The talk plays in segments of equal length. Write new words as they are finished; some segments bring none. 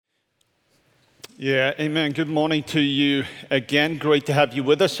Yeah, amen. Good morning to you again. Great to have you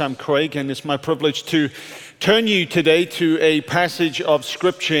with us. I'm Craig, and it's my privilege to turn you today to a passage of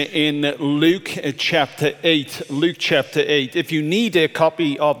Scripture in Luke chapter 8. Luke chapter 8. If you need a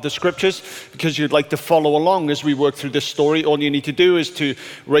copy of the Scriptures, because you'd like to follow along as we work through this story, all you need to do is to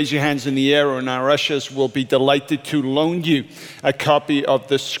raise your hands in the air, and our ushers will be delighted to loan you a copy of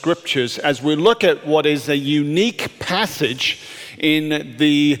the Scriptures as we look at what is a unique passage in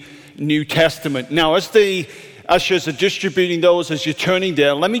the New Testament. Now, as the ushers are distributing those, as you're turning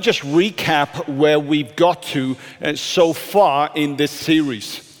there, let me just recap where we've got to so far in this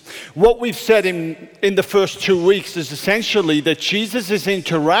series. What we've said in the first 2 weeks is essentially that Jesus'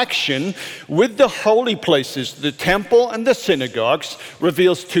 interaction with the holy places, the temple and the synagogues,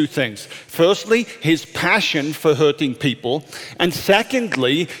 reveals two things. Firstly, his passion for hurting people, and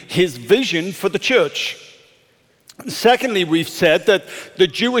secondly, his vision for the church. Secondly, we've said that the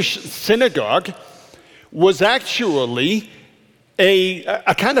Jewish synagogue was actually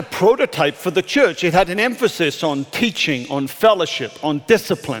a kind of prototype for the church. It had an emphasis on teaching, on fellowship, on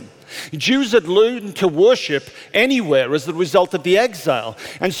discipline. Jews had learned to worship anywhere as the result of the exile.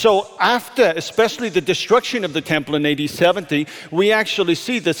 And so after, especially the destruction of the temple in AD 70, we actually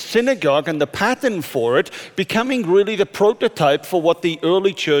see the synagogue and the pattern for it becoming really the prototype for what the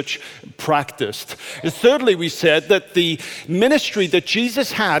early church practiced. And thirdly, we said that the ministry that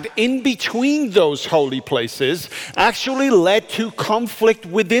Jesus had in between those holy places actually led to conflict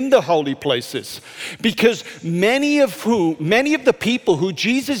within the holy places. Because many of the people who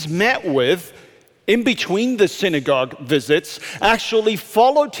Jesus met with in between the synagogue visits actually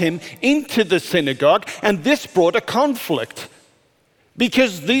followed him into the synagogue, and this brought a conflict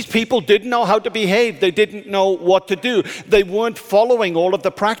because these people didn't know how to behave. They didn't know what to do. They weren't following all of the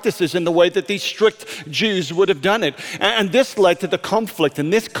practices in the way that these strict Jews would have done it, and this led to the conflict,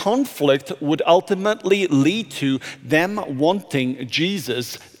 and this conflict would ultimately lead to them wanting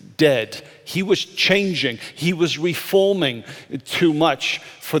Jesus dead. He was changing. He was reforming too much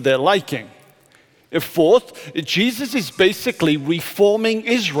for their liking. Fourth, Jesus is basically reforming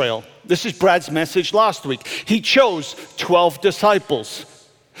Israel. This is Brad's message last week. He chose 12 disciples.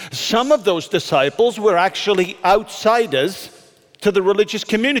 Some of those disciples were actually outsiders to the religious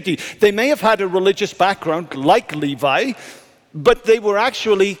community. They may have had a religious background like Levi, but they were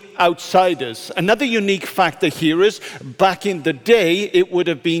actually outsiders. Another unique factor here is, back in the day, it would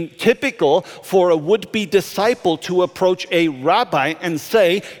have been typical for a would-be disciple to approach a rabbi and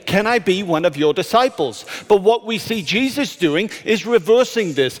say, "Can I be one of your disciples?" But what we see Jesus doing is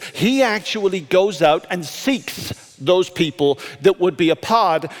reversing this. He actually goes out and seeks those people that would be a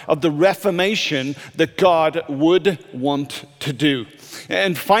part of the reformation that God would want to do.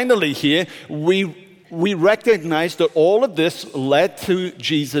 And finally here, we recognize that all of this led to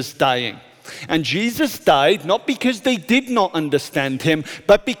Jesus dying. And Jesus died not because they did not understand him,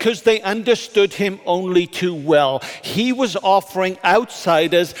 but because they understood him only too well. He was offering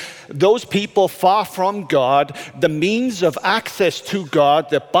outsiders, those people far from God, the means of access to God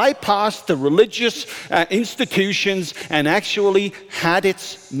that bypassed the religious institutions and actually had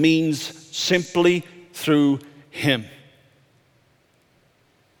its means simply through him.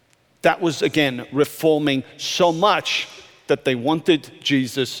 That was, again, reforming so much that they wanted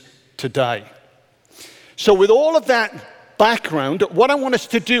Jesus to die. So with all of that background, what I want us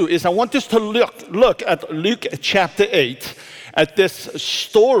to do is I want us to look at Luke chapter 8, at this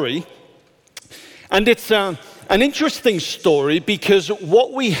story. And it's an interesting story because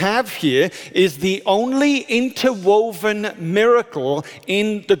what we have here is the only interwoven miracle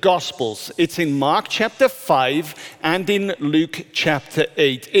in the Gospels. It's in Mark chapter 5 and in Luke chapter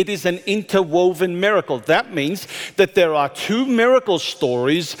 8. It is an interwoven miracle. That means that there are two miracle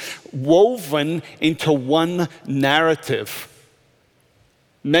stories woven into one narrative.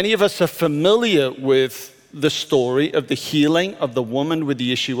 Many of us are familiar with the story of the healing of the woman with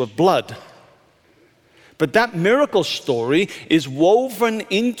the issue of blood. But that miracle story is woven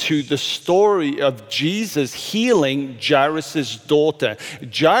into the story of Jesus healing Jairus' daughter.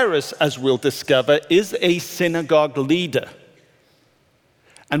 Jairus, as we'll discover, is a synagogue leader.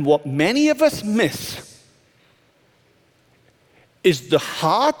 And what many of us miss is the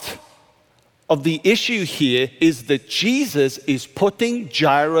heart of the issue here is that Jesus is putting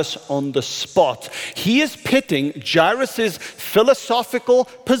Jairus on the spot. He is pitting Jairus' philosophical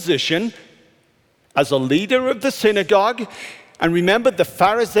position as a leader of the synagogue, and remember the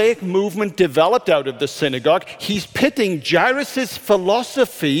Pharisaic movement developed out of the synagogue. He's pitting Jairus'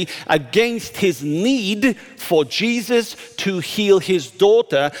 philosophy against his need for Jesus to heal his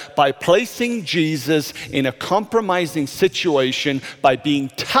daughter by placing Jesus in a compromising situation by being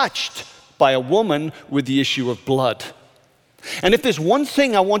touched by a woman with the issue of blood. And if there's one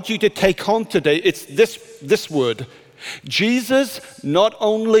thing I want you to take home today, it's this word. Jesus not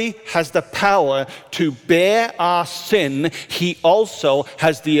only has the power to bear our sin, he also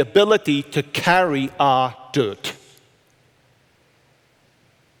has the ability to carry our dirt.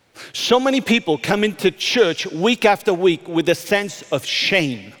 So many people come into church week after week with a sense of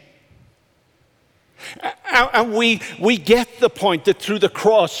shame. And we get the point that through the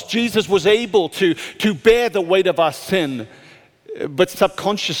cross, Jesus was able to bear the weight of our sin. But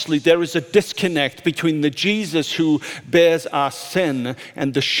subconsciously, there is a disconnect between the Jesus who bears our sin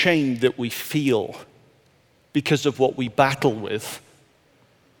and the shame that we feel because of what we battle with.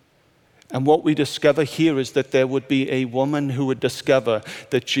 And what we discover here is that there would be a woman who would discover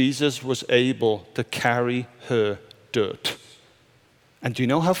that Jesus was able to carry her dirt. And do you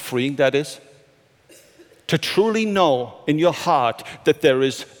know how freeing that is? To truly know in your heart that there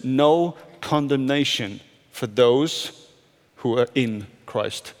is no condemnation for those who are in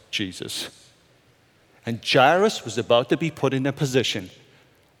Christ Jesus. And Jairus was about to be put in a position.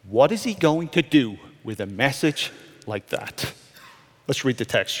 What is he going to do with a message like that? Let's read the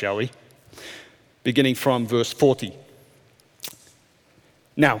text, shall we? Beginning from verse 40.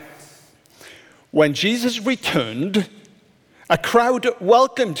 Now, when Jesus returned, a crowd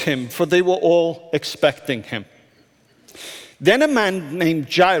welcomed him, for they were all expecting him. Then a man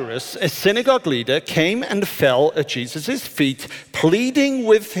named Jairus, a synagogue leader, came and fell at Jesus' feet, pleading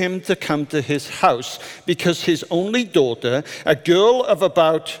with him to come to his house, because his only daughter, a girl of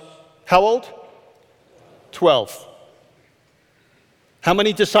about, how old? 12. How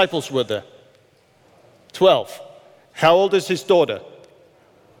many disciples were there? 12. How old is his daughter?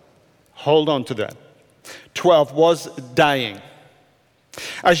 Hold on to that. 12 was dying.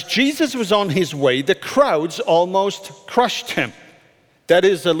 As Jesus was on his way, the crowds almost crushed him. That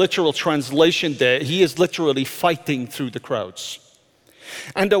is a literal translation there. He is literally fighting through the crowds.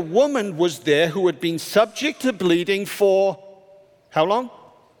 And a woman was there who had been subject to bleeding for how long?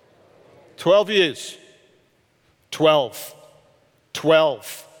 12 years. 12.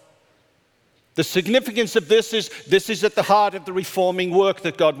 The significance of this is at the heart of the reforming work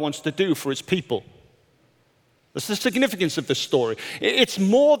that God wants to do for his people. That's the significance of this story. It's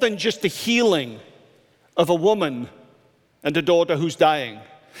more than just the healing of a woman and a daughter who's dying.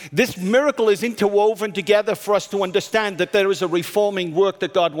 This miracle is interwoven together for us to understand that there is a reforming work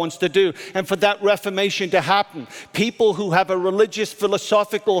that God wants to do. And for that reformation to happen, people who have a religious,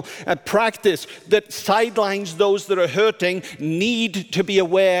 philosophical practice that sidelines those that are hurting need to be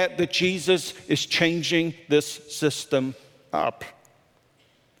aware that Jesus is changing this system up.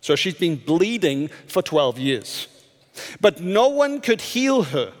 So she's been bleeding for 12 years. But no one could heal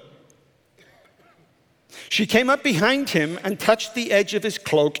her. She came up behind him and touched the edge of his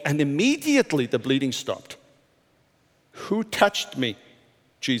cloak, and immediately the bleeding stopped. "Who touched me?"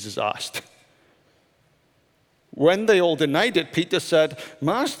 Jesus asked. When they all denied it, Peter said,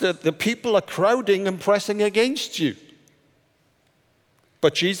 "Master, the people are crowding and pressing against you."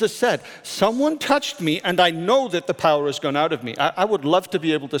 But Jesus said, "Someone touched me, and I know that the power has gone out of me." I would love to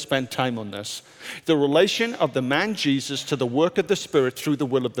be able to spend time on this. The relation of the man Jesus to the work of the Spirit through the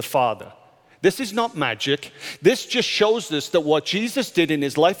will of the Father. This is not magic. This just shows us that what Jesus did in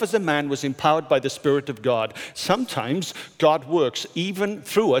his life as a man was empowered by the Spirit of God. Sometimes God works even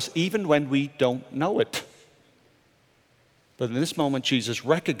through us, even when we don't know it. But in this moment, Jesus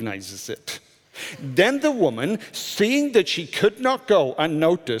recognizes it. Then the woman, seeing that she could not go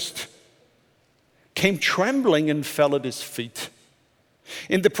unnoticed, came trembling and fell at his feet.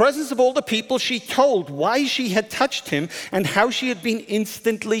 In the presence of all the people, she told why she had touched him and how she had been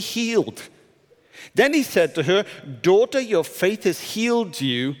instantly healed. Then he said to her, "Daughter, your faith has healed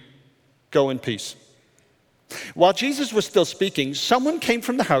you. Go in peace." While Jesus was still speaking, someone came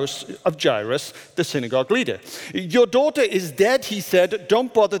from the house of Jairus, the synagogue leader. "Your daughter is dead," he said.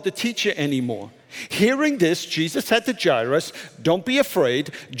 "Don't bother the teacher anymore." Hearing this, Jesus said to Jairus, "Don't be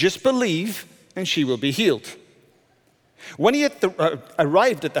afraid, just believe, and she will be healed." When he had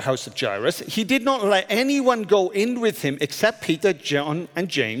arrived at the house of Jairus, he did not let anyone go in with him except Peter, John, and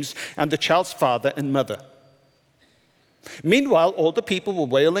James, and the child's father and mother. Meanwhile, all the people were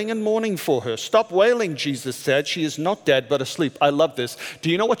wailing and mourning for her. "Stop wailing," Jesus said. "She is not dead, but asleep." I love this. Do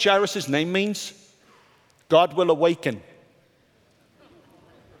you know what Jairus' name means? God will awaken.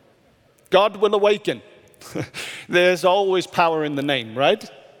 God will awaken. There's always power in the name, right?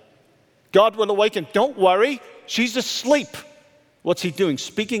 God will awaken. Don't worry, she's asleep. What's he doing?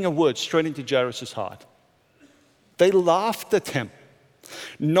 Speaking a word straight into Jairus' heart. They laughed at him,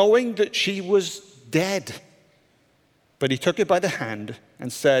 knowing that she was dead. But he took her by the hand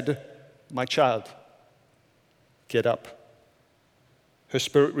and said, "My child, get up." Her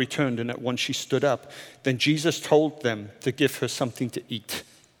spirit returned, and at once she stood up. Then Jesus told them to give her something to eat.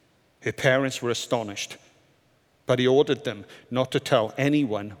 Her parents were astonished, but he ordered them not to tell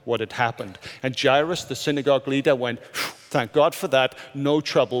anyone what had happened. And Jairus, the synagogue leader, went, "Thank God for that, no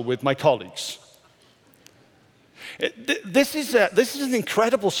trouble with my colleagues." This is an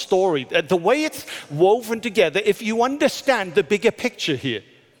incredible story. The way it's woven together, if you understand the bigger picture here.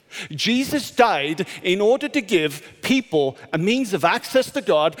 Jesus died in order to give people a means of access to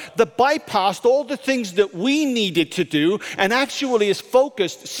God that bypassed all the things that we needed to do and actually is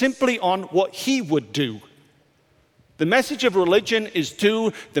focused simply on what he would do. The message of religion is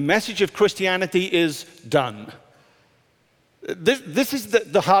do, the message of Christianity is done. This is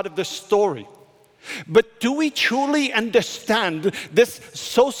the heart of the story. But do we truly understand this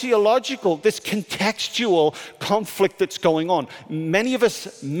sociological, this contextual conflict that's going on? Many of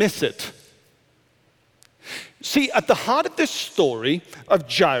us miss it. See, at the heart of this story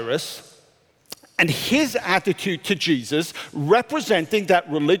of Jairus and his attitude to Jesus, representing that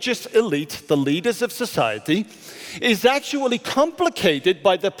religious elite, the leaders of society, is actually complicated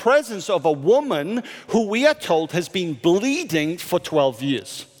by the presence of a woman who we are told has been bleeding for 12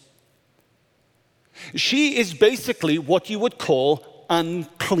 years. She is basically what you would call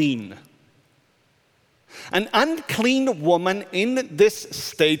unclean. An unclean woman in this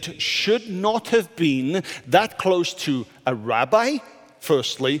state should not have been that close to a rabbi,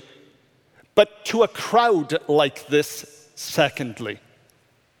 firstly, but to a crowd like this, secondly.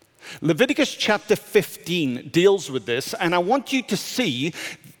 Leviticus chapter 15 deals with this, and I want you to see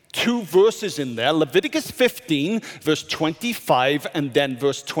two verses in there, Leviticus 15, verse 25, and then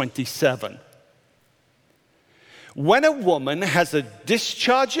verse 27. When a woman has a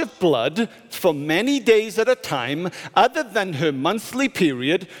discharge of blood for many days at a time, other than her monthly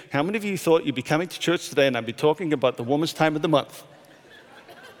period, how many of you thought you'd be coming to church today and I'd be talking about the woman's time of the month?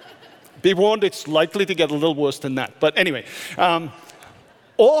 Be warned, it's likely to get a little worse than that. But anyway,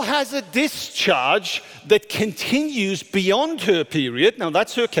 or has a discharge that continues beyond her period. Now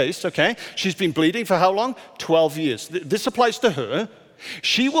that's her case, okay? She's been bleeding for how long? 12 years. This applies to her.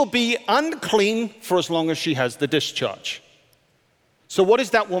 She will be unclean for as long as she has the discharge. So what is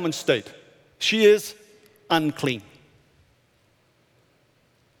that woman's state? She is unclean.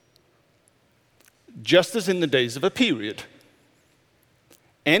 Just as in the days of a period.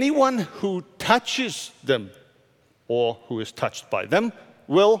 Anyone who touches them or who is touched by them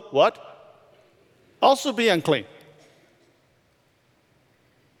will what? Also be unclean.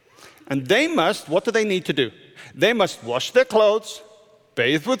 And they must, what do they need to do? They must wash their clothes,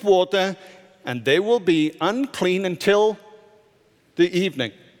 bathe with water, and they will be unclean until the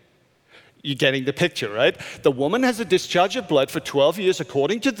evening. You're getting the picture, right? The woman has a discharge of blood for 12 years.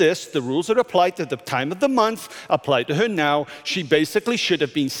 According to this, the rules that applied to the time of the month apply to her now. She basically should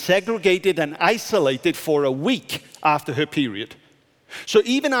have been segregated and isolated for a week after her period. So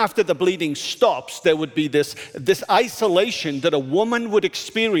even after the bleeding stops, there would be this isolation that a woman would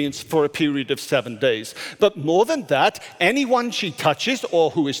experience for a period of 7 days. But more than that, anyone she touches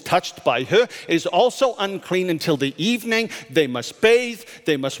or who is touched by her is also unclean until the evening. They must bathe,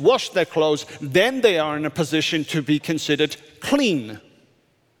 they must wash their clothes, then they are in a position to be considered clean.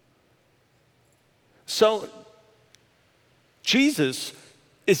 So Jesus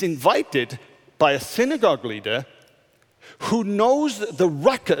is invited by a synagogue leader who knows the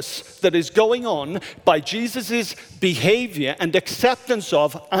ruckus that is going on by Jesus' behavior and acceptance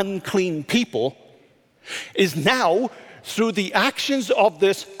of unclean people, is now, through the actions of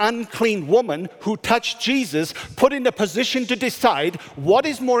this unclean woman who touched Jesus, put in a position to decide what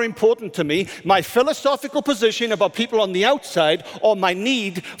is more important to me, my philosophical position about people on the outside or my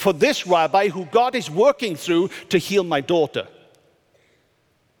need for this rabbi who God is working through to heal my daughter.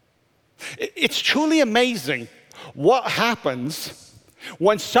 It's truly amazing what happens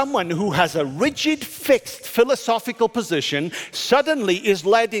when someone who has a rigid, fixed philosophical position suddenly is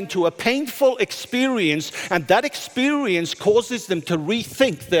led into a painful experience, and that experience causes them to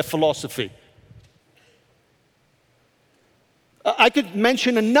rethink their philosophy. I could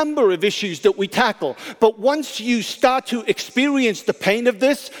mention a number of issues that we tackle, but once you start to experience the pain of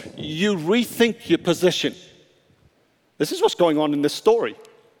this, you rethink your position. This is what's going on in this story.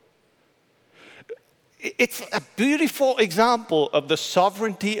 It's a beautiful example of the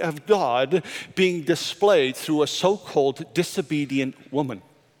sovereignty of God being displayed through a so-called disobedient woman.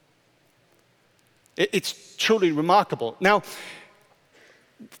 It's truly remarkable. Now,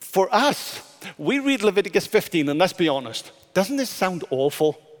 for us, we read Leviticus 15, and let's be honest, doesn't this sound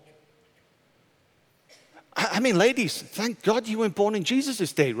awful? I mean, ladies, thank God you weren't born in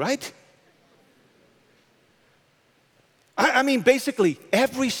Jesus' day, right? I mean, basically,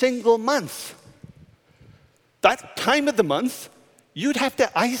 every single month. That time of the month, you'd have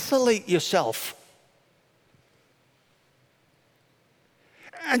to isolate yourself.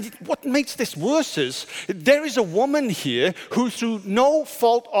 And what makes this worse is, there is a woman here who, through no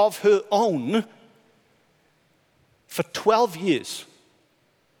fault of her own, for 12 years,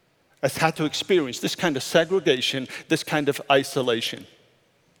 has had to experience this kind of segregation, this kind of isolation.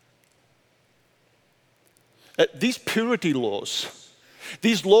 These purity laws,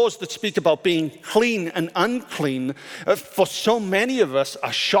 these laws that speak about being clean and unclean, for so many of us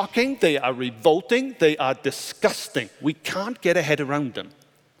are shocking, they are revolting, they are disgusting. We can't get a head around them.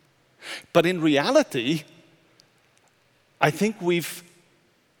 But in reality, I think we've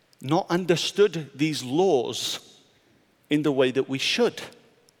not understood these laws in the way that we should.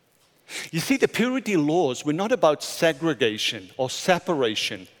 You see, the purity laws were not about segregation or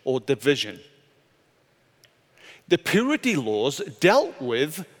separation or division. The purity laws dealt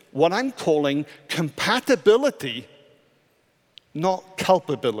with what I'm calling compatibility, not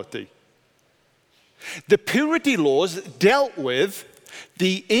culpability. The purity laws dealt with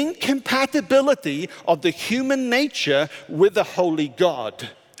the incompatibility of the human nature with the holy God.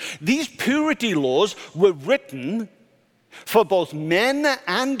 These purity laws were written for both men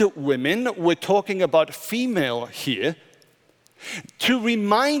and women. We're talking about female here. To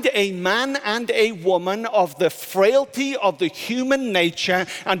remind a man and a woman of the frailty of the human nature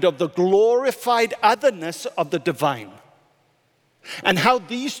and of the glorified otherness of the divine, and how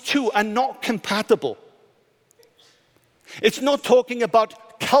these two are not compatible. It's not talking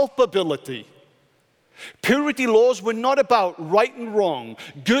about culpability. Purity laws were not about right and wrong,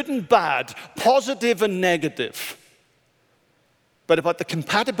 good and bad, positive and negative, but about the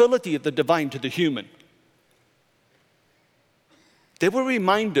compatibility of the divine to the human. They were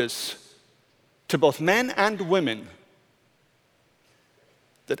reminders to both men and women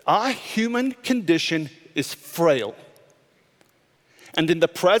that our human condition is frail. And in the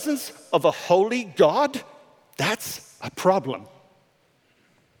presence of a holy God, that's a problem.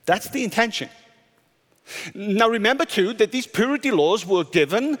 That's the intention. Now remember too that these purity laws were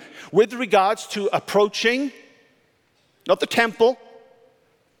given with regards to approaching, not the temple,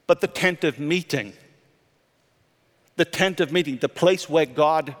 but the tent of meeting. The tent of meeting, the place where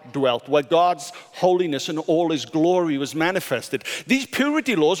God dwelt, where God's holiness and all His glory was manifested. These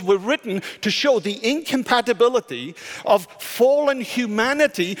purity laws were written to show the incompatibility of fallen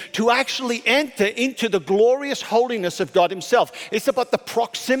humanity to actually enter into the glorious holiness of God Himself. It's about the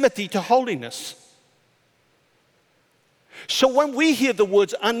proximity to holiness. So when we hear the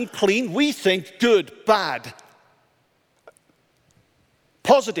words unclean, we think good, bad,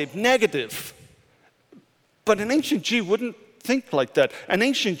 positive, negative. But an ancient Jew wouldn't think like that. An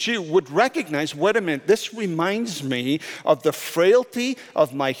ancient Jew would recognize, wait a minute, this reminds me of the frailty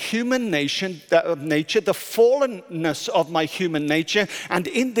of my human nature, the fallenness of my human nature, and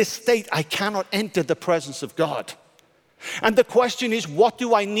in this state I cannot enter the presence of God. And the question is, what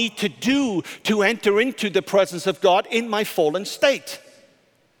do I need to do to enter into the presence of God in my fallen state?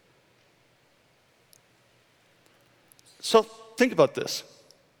 So think about this.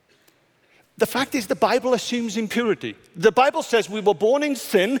 The fact is, the Bible assumes impurity. The Bible says we were born in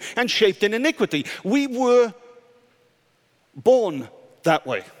sin and shaped in iniquity. We were born that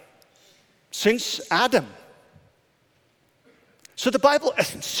way since Adam. So the Bible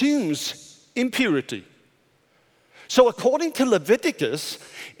assumes impurity. So according to Leviticus,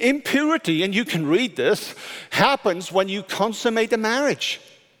 impurity, and you can read this, happens when you consummate a marriage,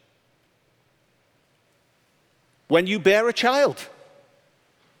 when you bear a child,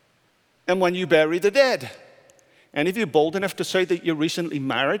 and when you bury the dead. Any of you bold enough to say that you're recently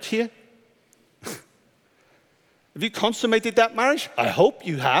married here? Have you consummated that marriage? I hope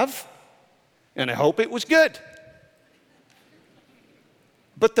you have, and I hope it was good.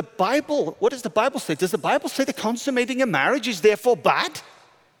 But the Bible, what does the Bible say? Does the Bible say that consummating a marriage is therefore bad?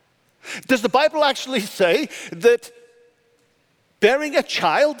 Does the Bible actually say that bearing a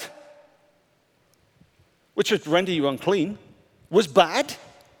child, which would render you unclean, was bad?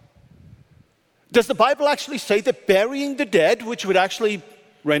 Does the Bible actually say that burying the dead, which would actually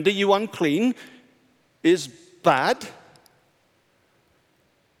render you unclean, is bad?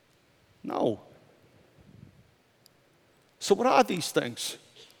 No. So what are these things?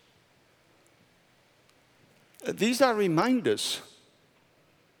 These are reminders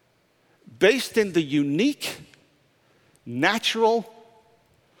based in the unique, natural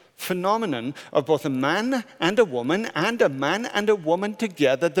phenomenon of both a man and a woman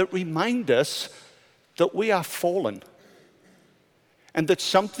together that remind us that we are fallen and that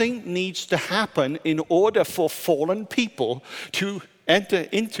something needs to happen in order for fallen people to enter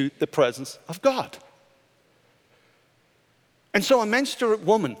into the presence of God. And so a menstruate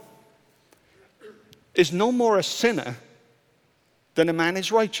woman is no more a sinner than a man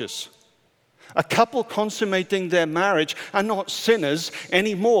is righteous. A couple consummating their marriage are not sinners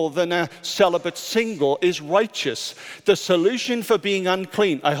any more than a celibate single is righteous. The solution for being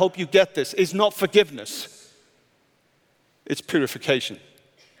unclean, I hope you get this, is not forgiveness. It's purification.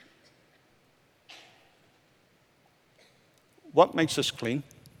 What makes us clean?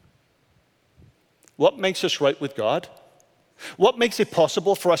 What makes us right with God? What makes it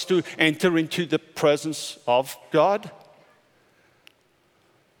possible for us to enter into the presence of God?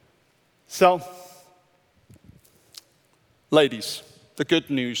 So, ladies, the good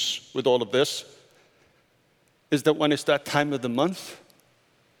news with all of this is that when it's that time of the month,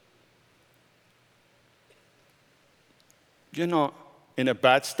 you're not in a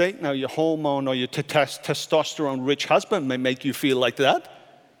bad state. Now, your hormone or your testosterone-rich husband may make you feel like that.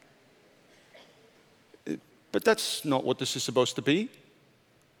 But that's not what this is supposed to be.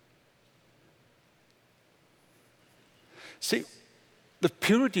 See, the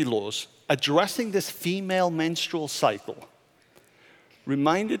purity laws addressing this female menstrual cycle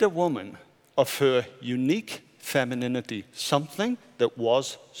reminded a woman of her unique femininity, something that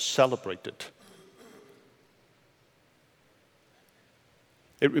was celebrated.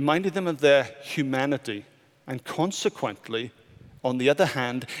 It reminded them of their humanity, and consequently, on the other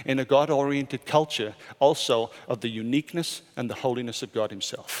hand, in a God-oriented culture, also of the uniqueness and the holiness of God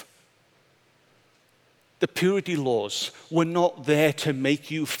himself. The purity laws were not there to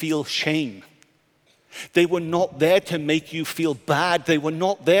make you feel shame. They were not there to make you feel bad. They were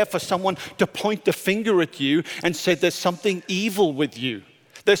not there for someone to point the finger at you and say there's something evil with you.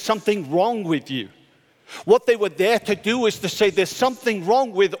 There's something wrong with you. What they were there to do is to say there's something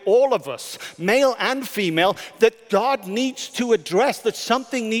wrong with all of us, male and female, that God needs to address, that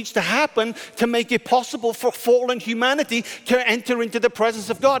something needs to happen to make it possible for fallen humanity to enter into the presence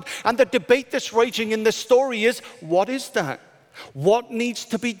of God. And the debate that's raging in this story is, what is that? What needs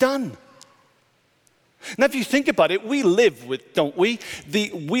to be done? Now, if you think about it, we live with, don't we?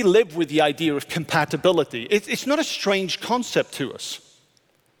 We live with the idea of compatibility. It's not a strange concept to us.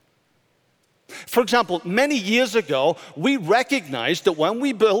 For example, many years ago, we recognized that when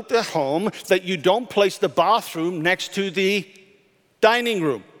we built a home, that you don't place the bathroom next to the dining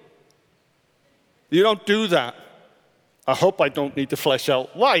room. You don't do that. I hope I don't need to flesh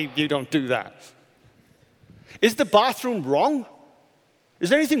out why you don't do that. Is the bathroom wrong? Is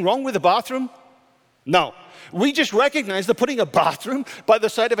there anything wrong with the bathroom? No. We just recognize that putting a bathroom by the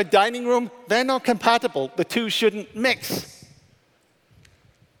side of a dining room, they're not compatible. The two shouldn't mix.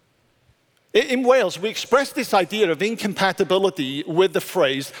 In Wales, we express this idea of incompatibility with the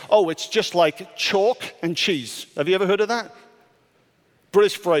phrase, oh, it's just like chalk and cheese. Have you ever heard of that?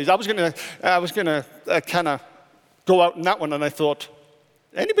 British phrase. I was gonna kind of go out in that one, and I thought,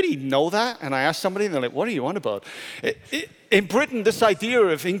 anybody know that? And I asked somebody, and they're like, what are you on about? In Britain, this idea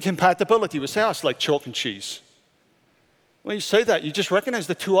of incompatibility was say, oh, it's like chalk and cheese. When you say that, you just recognize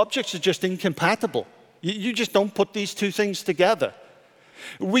the two objects are just incompatible. You just don't put these two things together.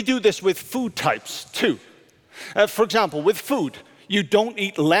 We do this with food types, too. For example, with food, you don't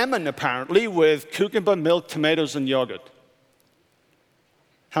eat lemon, apparently, with cucumber, milk, tomatoes, and yogurt.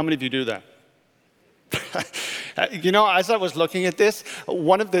 How many of you do that? You know, as I was looking at this,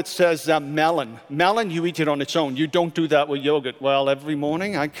 one of it says melon. Melon, you eat it on its own. You don't do that with yogurt. Well, every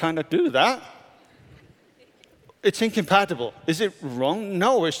morning, I kind of do that. It's incompatible. Is it wrong?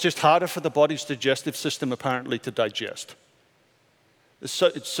 No, it's just harder for the body's digestive system, apparently, to digest.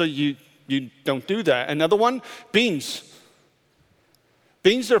 So you don't do that. Another one, beans.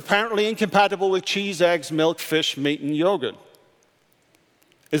 Beans are apparently incompatible with cheese, eggs, milk, fish, meat, and yogurt.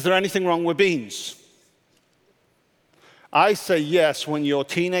 Is there anything wrong with beans? I say yes when your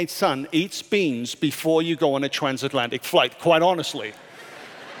teenage son eats beans before you go on a transatlantic flight, quite honestly.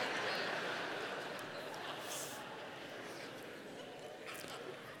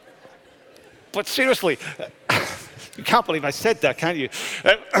 But seriously, you can't believe I said that, can you?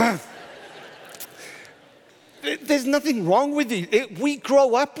 There's nothing wrong with it. We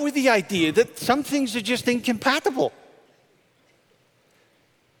grow up with the idea that some things are just incompatible.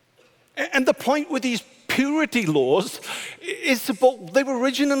 And the point with these purity laws is about, they were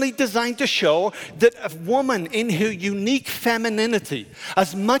originally designed to show that a woman in her unique femininity,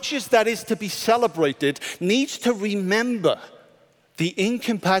 as much as that is to be celebrated, needs to remember the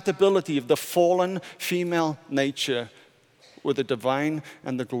incompatibility of the fallen female nature with the divine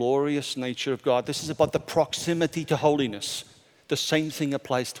and the glorious nature of God. This is about the proximity to holiness. the same thing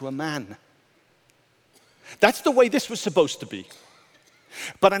applies to a man. That's the way this was supposed to be.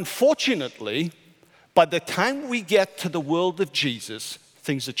 But unfortunately, by the time we get to the world of Jesus,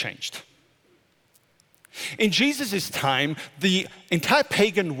 things have changed. In Jesus' time, the entire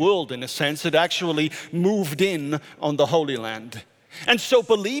pagan world, in a sense, had actually moved in on the Holy Land. And so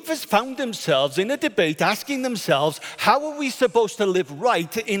believers found themselves in a debate asking themselves, how are we supposed to live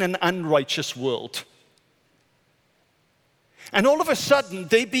right in an unrighteous world? And all of a sudden,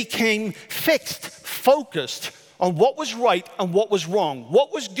 they became fixed, focused on what was right and what was wrong,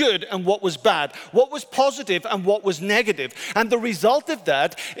 what was good and what was bad, what was positive and what was negative. And the result of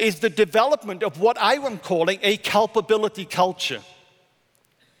that is the development of what I am calling a culpability culture.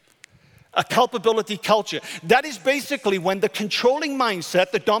 A culpability culture. That is basically when the controlling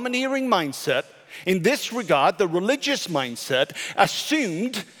mindset, the domineering mindset, in this regard, the religious mindset,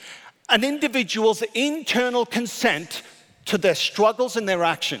 assumed an individual's internal consent to their struggles and their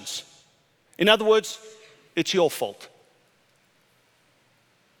actions. In other words, it's your fault.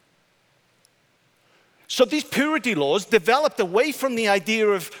 So these purity laws developed away from the idea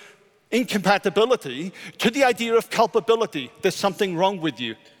of incompatibility to the idea of culpability. There's something wrong with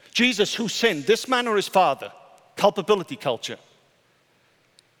you. Jesus, who sinned, this man or his father? Culpability culture.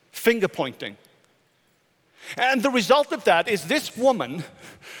 Finger pointing. And the result of that is this woman,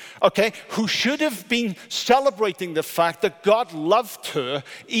 who should have been celebrating the fact that God loved her,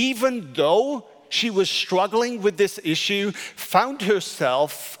 even though she was struggling with this issue, found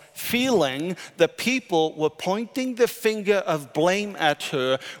herself feeling that people were pointing the finger of blame at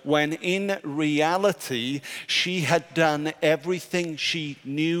her when in reality she had done everything she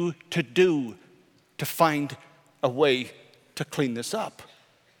knew to do to find a way to clean this up.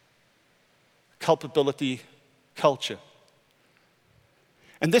 Culpability culture.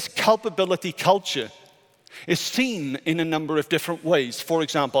 And this culpability culture is seen in a number of different ways. For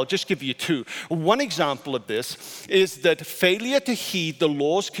example, I'll just give you two. One example of this is that failure to heed the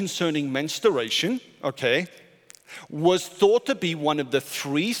laws concerning menstruation, was thought to be one of the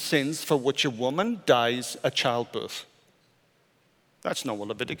 3 sins for which a woman dies at childbirth. That's not what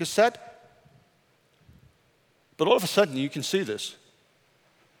Leviticus said. But all of a sudden, you can see this.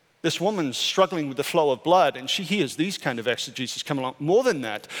 This woman's struggling with the flow of blood, and she hears these kind of exegesis come along. More than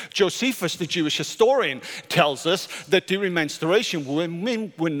that, Josephus, the Jewish historian, tells us that during menstruation,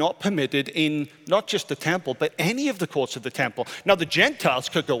 women were not permitted in not just the temple, but any of the courts of the temple. Now, the Gentiles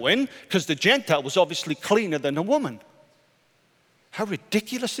could go in, because the Gentile was obviously cleaner than a woman. How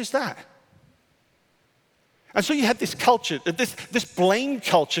ridiculous is that? And so you had this culture, this blame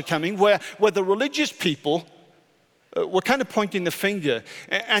culture coming, where the religious people were kind of pointing the finger,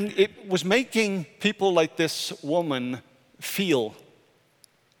 and it was making people like this woman feel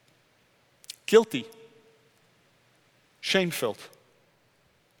guilty, shame-filled.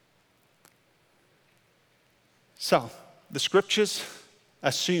 So, the scriptures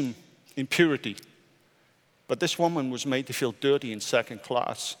assume impurity, but this woman was made to feel dirty and second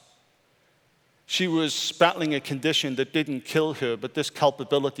class. She was battling a condition that didn't kill her, but this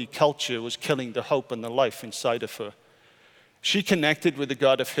culpability culture was killing the hope and the life inside of her. She connected with the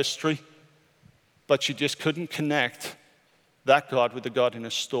God of history, but she just couldn't connect that God with the God in a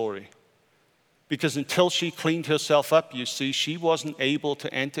story. Because until she cleaned herself up, you see, she wasn't able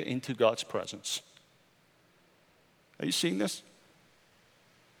to enter into God's presence. Are you seeing this?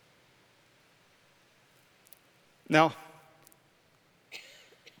 Now,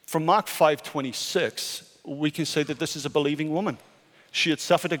 from Mark 5:26, we can say that this is a believing woman. She had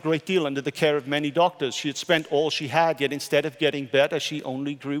suffered a great deal under the care of many doctors. She had spent all she had, yet instead of getting better, she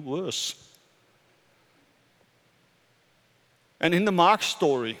only grew worse. And in the Mark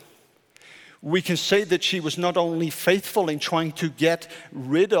story, we can say that she was not only faithful in trying to get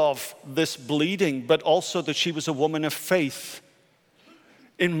rid of this bleeding, but also that she was a woman of faith.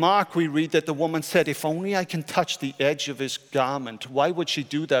 In Mark, we read that the woman said, if only I can touch the edge of his garment. Why would she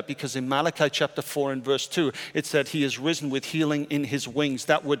do that? Because in Malachi chapter 4 and verse 2, it said, he is risen with healing in his wings.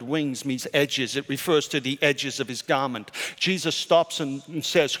 That word wings means edges. It refers to the edges of his garment. Jesus stops and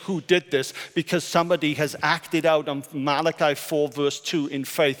says, who did this? Because somebody has acted out on Malachi 4 verse 2 in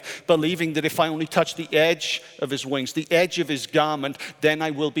faith, believing that if I only touch the edge of his wings, the edge of his garment, then I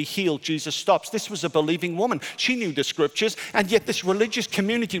will be healed. Jesus stops. This was a believing woman. She knew the scriptures, and yet this religious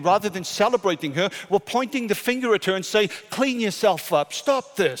community, rather than celebrating her, were pointing the finger at her and say, clean yourself up,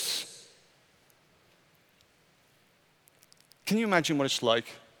 stop this. Can you imagine what it's like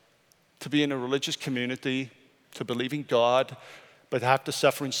to be in a religious community, to believe in God, but have to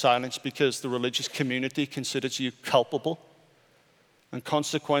suffer in silence because the religious community considers you culpable and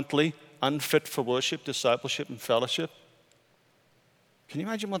consequently unfit for worship, discipleship, and fellowship? Can you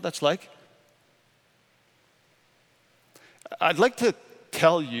imagine what that's like? I'd like to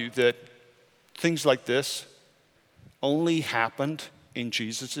tell you that things like this only happened in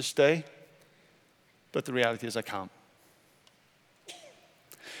Jesus' day, but the reality is I can't.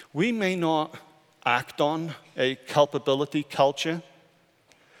 We may not act on a culpability culture,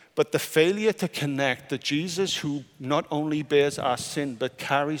 but the failure to connect the Jesus who not only bears our sin, but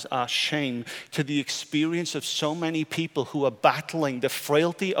carries our shame to the experience of so many people who are battling the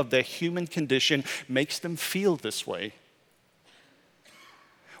frailty of their human condition makes them feel this way.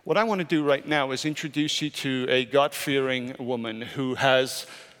 What I want to do right now is introduce you to a God-fearing woman who has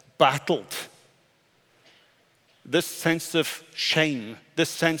battled this sense of shame, this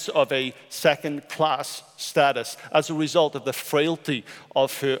sense of a second-class status as a result of the frailty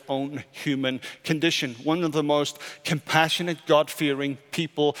of her own human condition. One of the most compassionate, God-fearing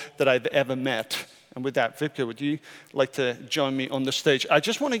people that I've ever met. And with that, Vipka, would you like to join me on the stage? I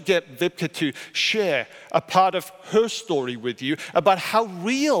just want to get Vipka to share a part of her story with you about how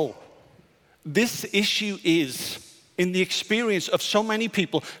real this issue is in the experience of so many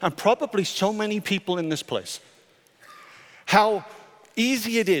people, and probably so many people in this place. How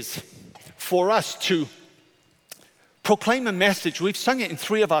easy it is for us to proclaim a message. We've sung it in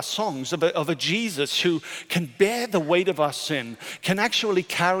 3 of our songs of a Jesus who can bear the weight of our sin, can actually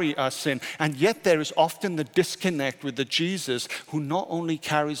carry our sin. And yet there is often the disconnect with the Jesus who not only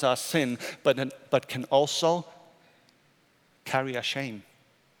carries our sin, but can also carry our shame.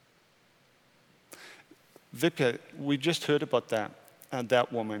 Vipka, we just heard about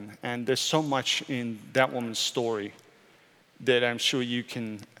that woman, and there's so much in that woman's story that I'm sure you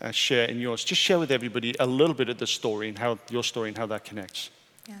can share in yours. Just share with everybody a little bit of the story and how your story and how that connects.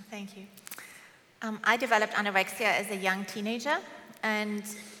 Yeah, thank you. I developed anorexia as a young teenager and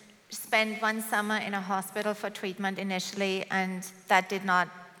spent one summer in a hospital for treatment initially, and that did not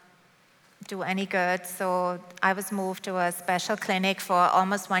do any good. So I was moved to a special clinic for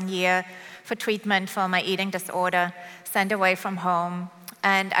almost 1 year for treatment for my eating disorder, sent away from home.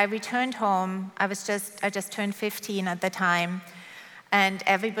 And I returned home. I just turned 15 at the time, and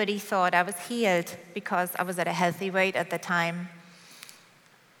everybody thought I was healed because I was at a healthy weight at the time.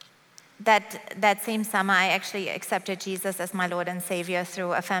 That same summer, I actually accepted Jesus as my Lord and Savior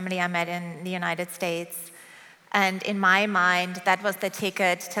through a family I met in the United States. And in my mind, that was the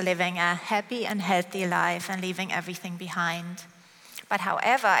ticket to living a happy and healthy life and leaving everything behind. But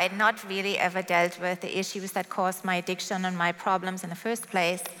however, I had not really ever dealt with the issues that caused my addiction and my problems in the first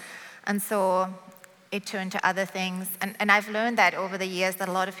place. And so it turned to other things. And I've learned that over the years that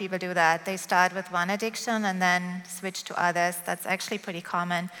a lot of people do that. They start with one addiction and then switch to others. That's actually pretty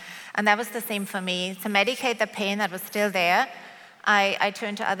common. And that was the same for me. To medicate the pain that was still there, I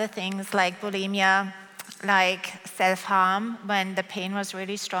turned to other things like bulimia, like self-harm when the pain was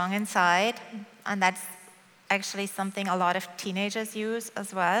really strong inside. And that's actually something a lot of teenagers use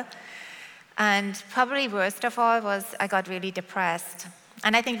as well. And probably worst of all was I got really depressed.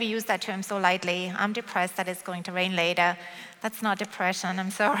 And I think we use that term so lightly. I'm depressed that it's going to rain later. That's not depression,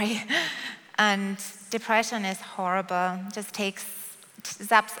 I'm sorry. And depression is horrible. It just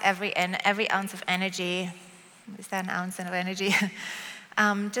zaps every ounce of energy. Is that an ounce of energy?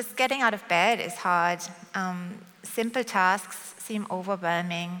 Just getting out of bed is hard. Simple tasks seem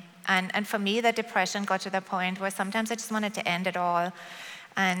overwhelming. And for me, the depression got to the point where sometimes I just wanted to end it all.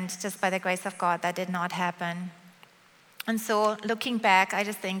 And just by the grace of God, that did not happen. And so looking back, I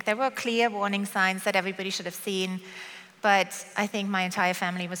just think there were clear warning signs that everybody should have seen. But I think my entire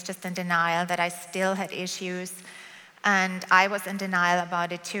family was just in denial that I still had issues. And I was in denial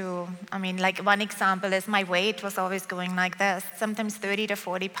about it too. I mean, like one example is my weight was always going like this, sometimes 30 to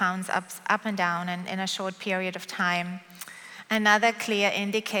 40 pounds up and down in a short period of time. Another clear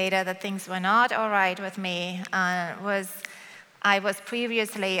indicator that things were not all right with me was I was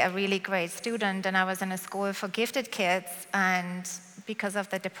previously a really great student, and I was in a school for gifted kids, and because of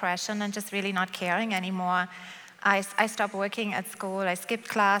the depression and just really not caring anymore, I stopped working at school, I skipped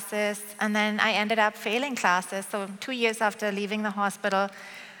classes, and then I ended up failing classes. So 2 years after leaving the hospital,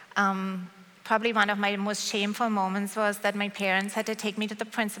 probably one of my most shameful moments was that my parents had to take me to the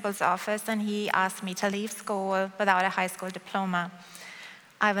principal's office, and he asked me to leave school without a high school diploma.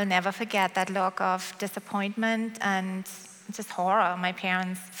 I will never forget that look of disappointment and just horror on my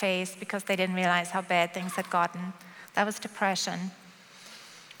parents' face because they didn't realize how bad things had gotten. That was depression.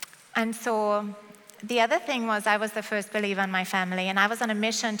 And so the other thing was I was the first believer in my family, and I was on a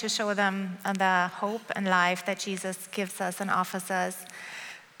mission to show them the hope and life that Jesus gives us and offers us.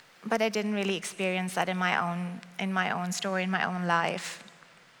 But I didn't really experience that in my own story, in my own life.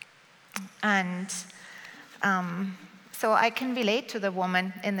 And So I can relate to the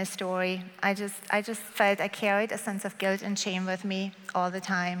woman in the story. I just felt I carried a sense of guilt and shame with me all the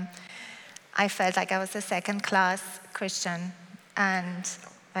time. I felt like I was a second-class Christian, and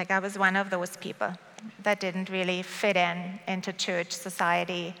like I was one of those people that didn't really fit into church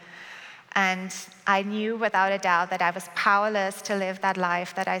society. And I knew without a doubt that I was powerless to live that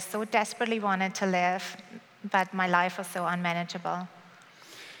life that I so desperately wanted to live, but my life was so unmanageable.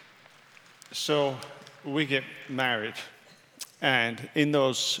 So we get married, and in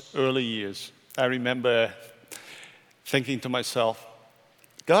those early years, I remember thinking to myself,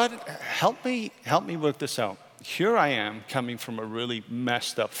 God, help me work this out. Here I am coming from a really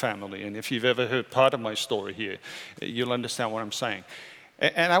messed up family, and if you've ever heard part of my story here, you'll understand what I'm saying.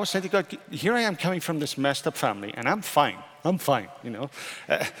 And I was saying to God, here I am coming from this messed up family, and I'm fine, you know.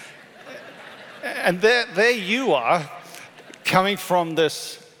 And there you are, coming from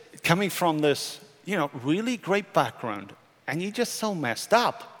this, you know, really great background, and you're just so messed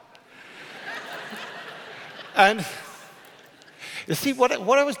up. And you see, what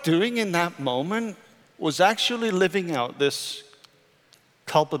I was doing in that moment was actually living out this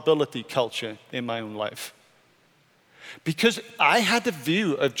culpability culture in my own life. Because I had the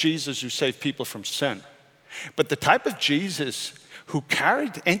view of Jesus who saved people from sin. But the type of Jesus who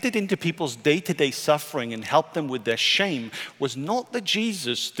entered into people's day-to-day suffering and helped them with their shame was not the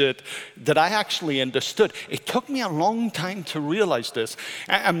Jesus that I actually understood. It took me a long time to realize this.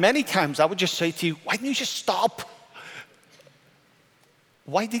 And many times I would just say to you, why didn't you just stop?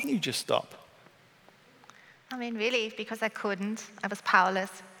 Why didn't you just stop? I mean, really, because I couldn't. I was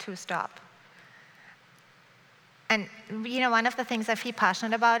powerless to stop. And you know, one of the things I feel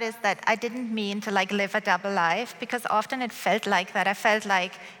passionate about is that I didn't mean to like live a double life, because often it felt like that. I felt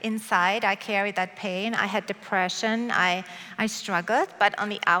like inside I carried that pain. I had depression. I struggled, but on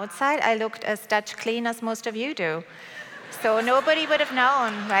the outside I looked as Dutch clean as most of you do. So nobody would have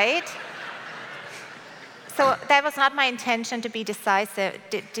known, right? So that was not my intention to be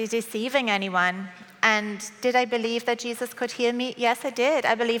deceiving anyone. And did I believe that Jesus could heal me? Yes, I did.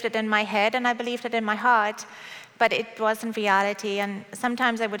 I believed it in my head and I believed it in my heart. But it wasn't reality. And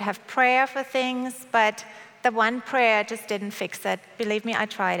sometimes I would have prayer for things, but the one prayer just didn't fix it. Believe me, I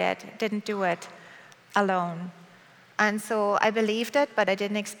tried it. Didn't do it alone. And so I believed it, but I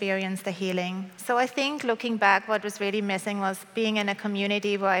didn't experience the healing. So I think looking back, what was really missing was being in a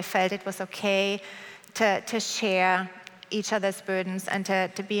community where I felt it was okay to share each other's burdens and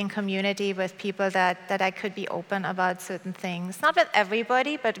to be in community with people that I could be open about certain things. Not with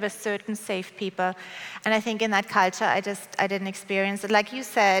everybody, but with certain safe people. And I think in that culture, I didn't experience it. Like you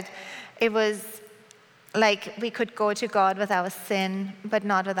said, it was like we could go to God with our sin, but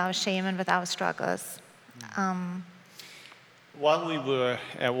not with our shame and with our struggles. While we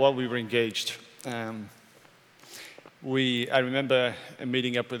were engaged, I remember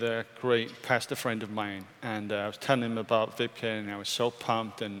meeting up with a great pastor friend of mine, and I was telling him about Vibke, and I was so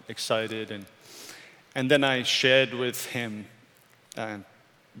pumped and excited, and then I shared with him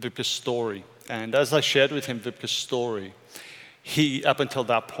Vibke's story. And as I shared with him Vibke's story, up until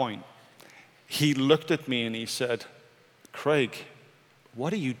that point, he looked at me and he said, "Craig,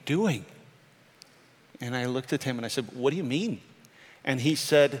 what are you doing?" And I looked at him and I said, "What do you mean?" And he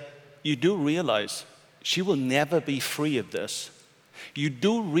said, "You do realize she will never be free of this. You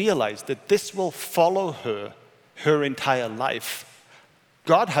do realize that this will follow her entire life.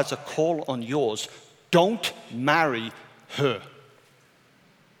 God has a call on yours. Don't marry her."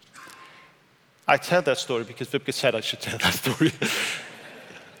 I tell that story because Vibke said I should tell that story.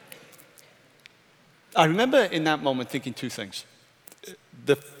 I remember in that moment thinking two things.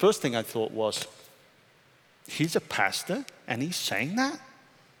 The first thing I thought was, he's a pastor and he's saying that?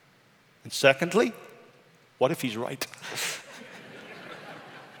 And secondly, what if he's right?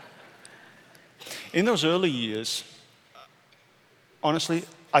 In those early years, honestly,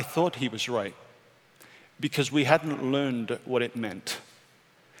 I thought he was right, because we hadn't learned what it meant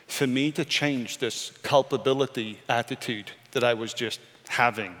for me to change this culpability attitude that I was just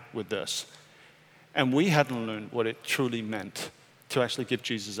having with this. And we hadn't learned what it truly meant to actually give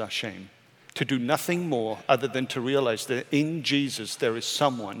Jesus our shame. To do nothing more other than to realize that in Jesus there is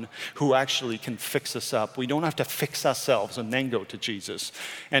someone who actually can fix us up. We don't have to fix ourselves and then go to Jesus.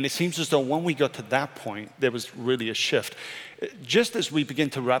 And it seems as though when we got to that point, there was really a shift. Just as we begin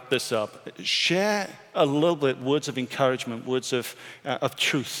to wrap this up, share a little bit words of encouragement, words of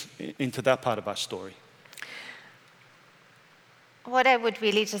truth into that part of our story. What I would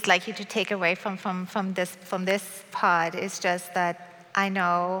really just like you to take away from this part is just that I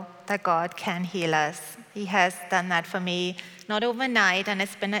know that God can heal us. He has done that for me, not overnight, and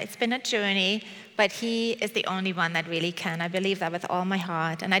it's been a journey, but he is the only one that really can. I believe that with all my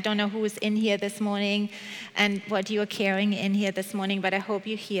heart. And I don't know who's in here this morning and what you're carrying in here this morning, but I hope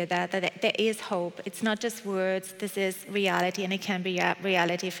you hear that there is hope. It's not just words, this is reality, and it can be a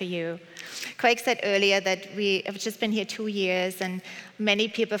reality for you. Craig said earlier that we have just been here 2 years, and many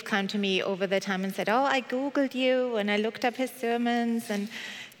people have come to me over the time and said, oh, I Googled you, and I looked up his sermons, and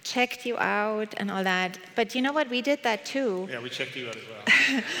checked you out and all that. But you know what? We did that too. Yeah, we checked you out as well.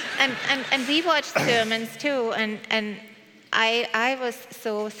 and we watched sermons too. And I was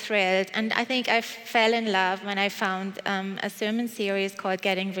so thrilled. And I think I fell in love when I found a sermon series called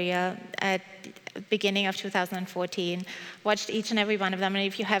Getting Real at the beginning of 2014. Watched each and every one of them. And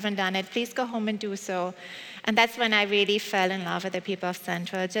if you haven't done it, please go home and do so. And that's when I really fell in love with the people of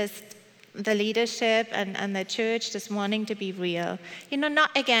Central. Just the leadership and the church just wanting to be real. You know, not,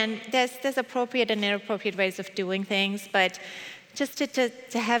 again, there's appropriate and inappropriate ways of doing things, but just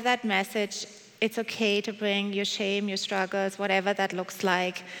to have that message, it's okay to bring your shame, your struggles, whatever that looks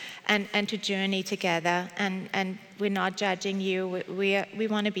like, and to journey together. And we're not judging you. We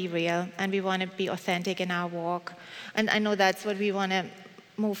want to be real, and we want to be authentic in our walk. And I know that's what we want to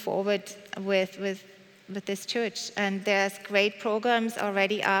move forward with this church. And there's great programs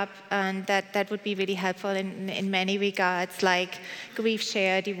already up, and that would be really helpful in many regards, like Grief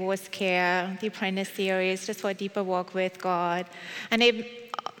Share, Divorce Care, the Apprentice Series, just for a deeper walk with God.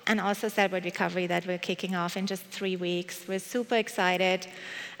 And also Celebrate Recovery that we're kicking off in just 3 weeks. We're super excited.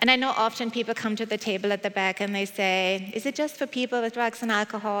 And I know often people come to the table at the back and they say, is it just for people with drugs and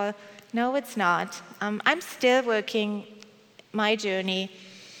alcohol? No, it's not. I'm still working my journey.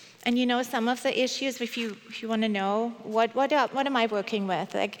 And you know, some of the issues, if you want to know, what am I working with?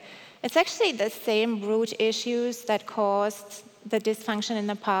 Like, it's actually the same root issues that caused the dysfunction in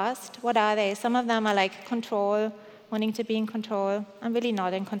the past. What are they? Some of them are like control, wanting to be in control. I'm really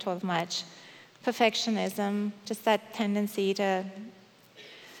not in control of much. Perfectionism, just that tendency to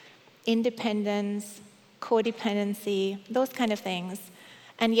independence, codependency, those kind of things.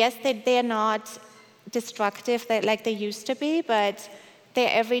 And yes, they're not destructive like they used to be, but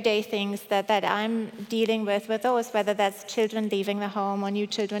they're everyday things that I'm dealing with those, whether that's children leaving the home or new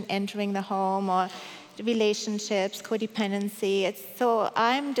children entering the home or relationships, codependency. So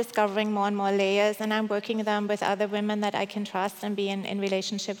I'm discovering more and more layers, and I'm working them with other women that I can trust and be in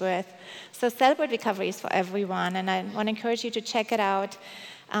relationship with. So Celebrate Recovery is for everyone, and I want to encourage you to check it out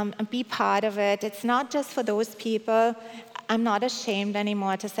and be part of it. It's not just for those people. I'm not ashamed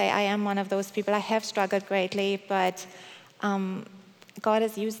anymore to say I am one of those people. I have struggled greatly, but God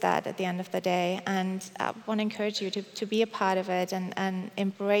has used that at the end of the day, and I want to encourage you to be a part of it and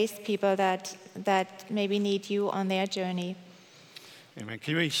embrace people that maybe need you on their journey. Amen.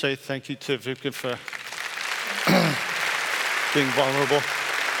 Can we say thank you to Vibeke for being vulnerable?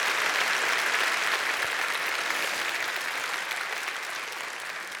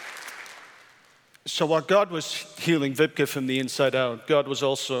 So while God was healing Vibeke from the inside out, God was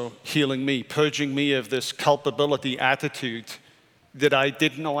also healing me, purging me of this culpability attitude that I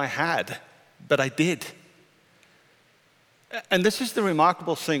didn't know I had, but I did. And this is the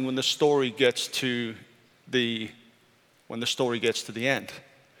remarkable thing when the story gets to the end.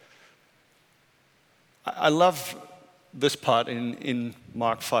 I love this part in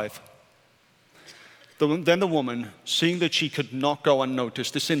Mark 5. Then the woman, seeing that she could not go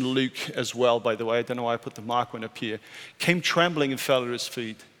unnoticed, this in Luke as well, by the way, I don't know why I put the Mark one up here, came trembling and fell at his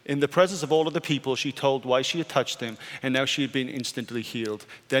feet. In the presence of all of the people, she told why she had touched him, and now she had been instantly healed.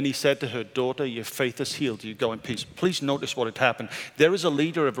 Then he said to her, "Daughter, your faith has healed you. Go in peace." Please notice what had happened. There is a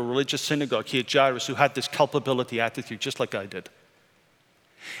leader of a religious synagogue here, Jairus, who had this culpability attitude, just like I did.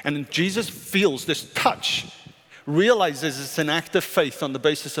 And Jesus feels this touch, realizes it's an act of faith on the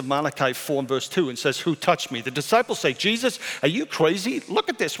basis of Malachi 4 and verse 2, and says, "Who touched me?" The disciples say, "Jesus, are you crazy? Look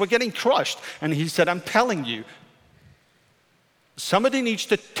at this, we're getting crushed." And he said, "I'm telling you, somebody needs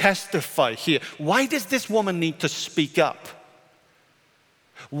to testify here. Why does this woman need to speak up?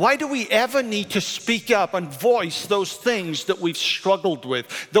 Why do we ever need to speak up and voice those things that we've struggled with,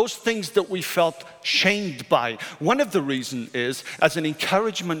 those things that we felt shamed by?" One of the reasons is as an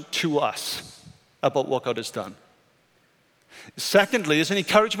encouragement to us about what God has done. Secondly, as an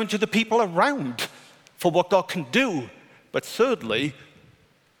encouragement to the people around for what God can do. But thirdly,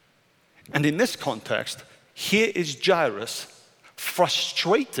 and in this context, here is Jairus,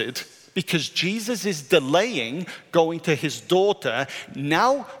 frustrated because Jesus is delaying going to his daughter,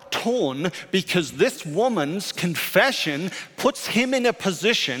 now torn because this woman's confession puts him in a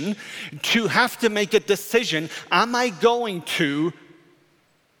position to have to make a decision. Am I going to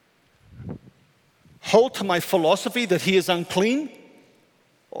hold to my philosophy that he is unclean?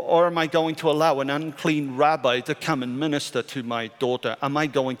 Or am I going to allow an unclean rabbi to come and minister to my daughter? Am I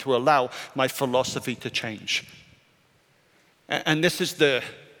going to allow my philosophy to change? And this is the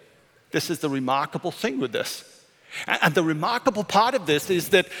remarkable thing with this. And the remarkable part of this is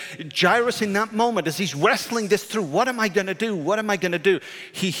that Jairus, in that moment, as he's wrestling this through, what am I going to do? What am I going to do?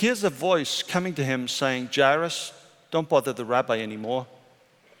 He hears a voice coming to him saying, Jairus, don't bother the rabbi anymore.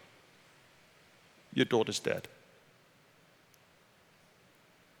 Your daughter's dead.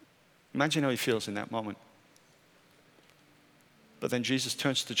 Imagine how he feels in that moment. But then Jesus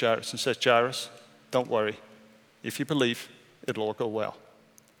turns to Jairus and says, Jairus, don't worry. If you believe, it'll all go well.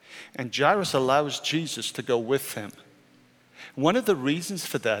 And Jairus allows Jesus to go with him. One of the reasons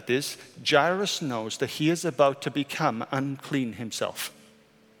for that is Jairus knows that he is about to become unclean himself.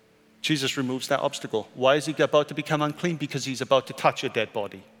 Jesus removes that obstacle. Why is he about to become unclean? Because he's about to touch a dead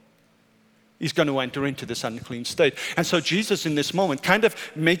body. He's going to enter into this unclean state. And so Jesus in this moment kind of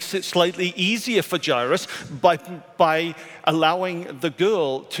makes it slightly easier for Jairus by allowing the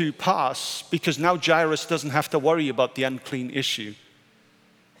girl to pass, because now Jairus doesn't have to worry about the unclean issue.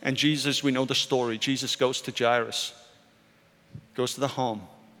 And Jesus, we know the story. Jesus goes to Jairus, goes to the home,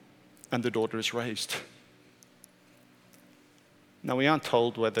 and the daughter is raised. Now, we aren't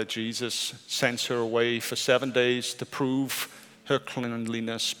told whether Jesus sends her away for 7 days to prove her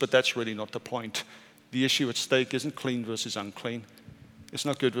cleanliness, but that's really not the point. The issue at stake isn't clean versus unclean. It's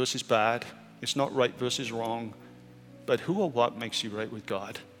not good versus bad. It's not right versus wrong. But who or what makes you right with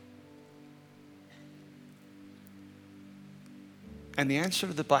God? And the answer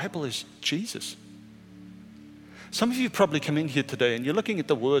of the Bible is Jesus. Some of you probably come in here today and you're looking at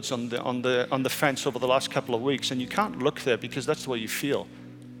the words on the fence over the last couple of weeks, and you can't look there because that's the way you feel.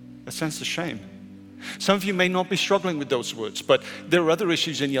 A sense of shame. Some of you may not be struggling with those words, but there are other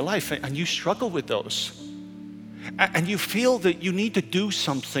issues in your life and you struggle with those. And you feel that you need to do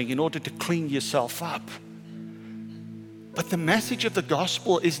something in order to clean yourself up. But the message of the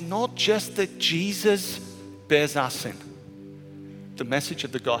gospel is not just that Jesus bears our sin. The message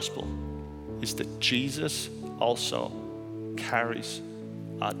of the gospel is that Jesus also carries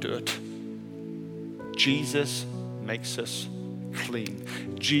our dirt. Jesus makes us clean.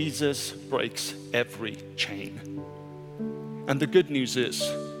 Jesus breaks every chain. And the good news is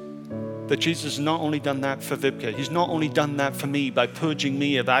that Jesus has not only done that for Vibke, he's not only done that for me by purging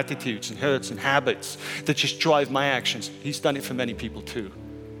me of attitudes and hurts and habits that just drive my actions. He's done it for many people too.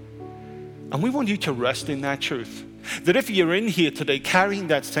 And we want you to rest in that truth. That if you're in here today carrying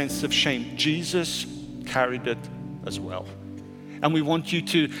that sense of shame, Jesus carried it as well. And we want you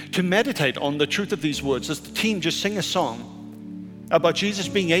to meditate on the truth of these words as the team just sing a song about Jesus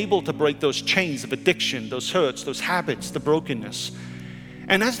being able to break those chains of addiction, those hurts, those habits, the brokenness.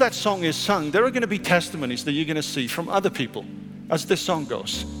 And as that song is sung, there are going to be testimonies that you're going to see from other people as this song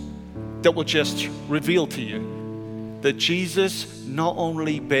goes that will just reveal to you that Jesus not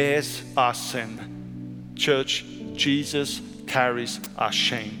only bears our sin, church, Jesus carries our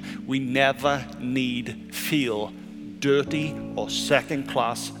shame. We never need feel dirty or second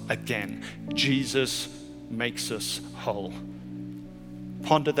class again. Jesus makes us whole.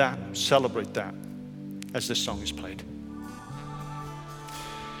 Ponder that, celebrate that as this song is played.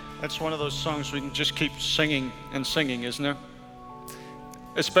 That's one of those songs we can just keep singing and singing, isn't it?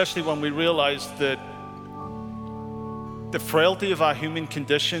 Especially when we realize that the frailty of our human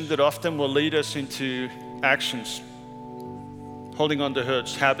condition that often will lead us into actions, holding on to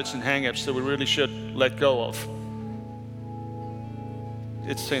hurts, habits, and hang-ups that we really should let go of.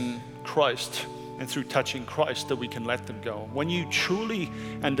 It's in Christ and through touching Christ that we can let them go. When you truly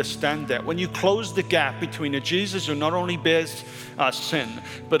understand that, when you close the gap between a Jesus who not only bears our sin,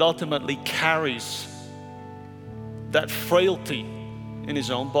 but ultimately carries that frailty in his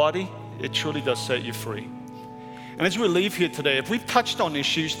own body, it truly does set you free. And as we leave here today, if we've touched on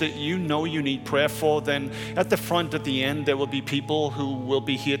issues that you know you need prayer for, then at the front, at the end, there will be people who will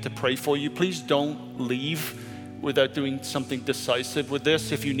be here to pray for you. Please don't leave without doing something decisive with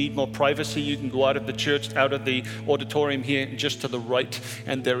this. If you need more privacy, you can go out of the church, out of the auditorium here, and just to the right,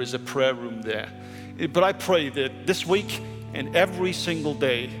 and there is a prayer room there. But I pray that this week and every single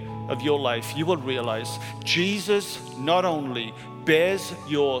day of your life, you will realize Jesus not only bears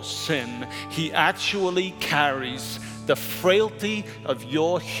your sin, he actually carries the frailty of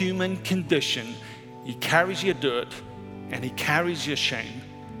your human condition. He carries your dirt and he carries your shame.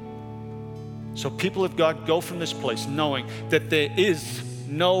 So people of God, go from this place knowing that there is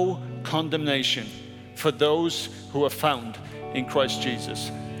no condemnation for those who are found in Christ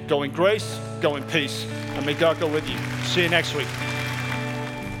Jesus. Go in grace, go in peace, and may God go with you. See you next week.